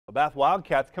The Bath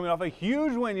Wildcats coming off a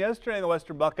huge win yesterday in the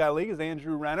Western Buckeye League as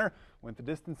Andrew Renner went the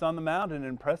distance on the mound in an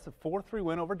impressive 4-3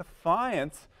 win over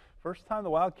Defiance. First time the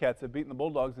Wildcats have beaten the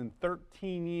Bulldogs in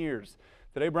 13 years.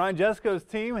 Today, Brian Jesco's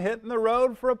team hitting the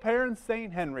road for a pair in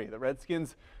St. Henry. The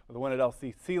Redskins, with a win at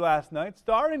LCC last night,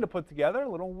 starting to put together a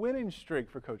little winning streak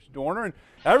for Coach Dorner. And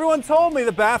everyone told me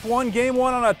that Bath won Game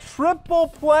 1 on a triple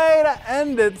play to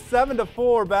end it.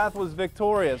 7-4, Bath was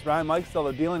victorious. Ryan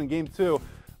Mikesell dealing in Game 2.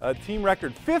 A team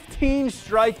record 15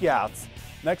 strikeouts.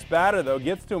 Next batter, though,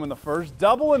 gets to him in the first.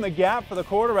 Double in the gap for the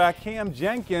quarterback, Cam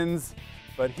Jenkins,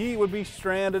 but he would be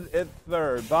stranded at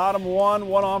third. Bottom one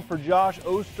on for Josh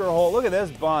Osterholt. Look at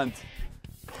this bunt.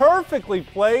 Perfectly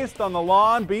placed on the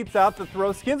lawn, beats out the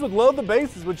throw. Skins would load the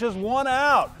bases with just one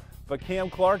out. But Cam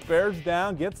Clark bears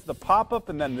down, gets the pop-up,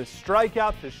 and then the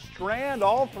strikeout to strand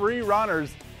all three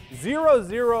runners.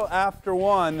 0-0 after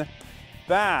one.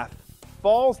 Bath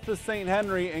falls to St.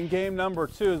 Henry in game number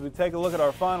 2 as we take a look at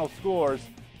our final scores.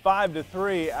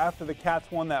 5-3 after the Cats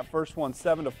won that first one,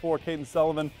 7-4. Caden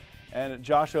Sullivan and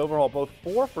Josh Overhaul both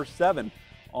 4 for 7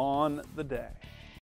 on the day.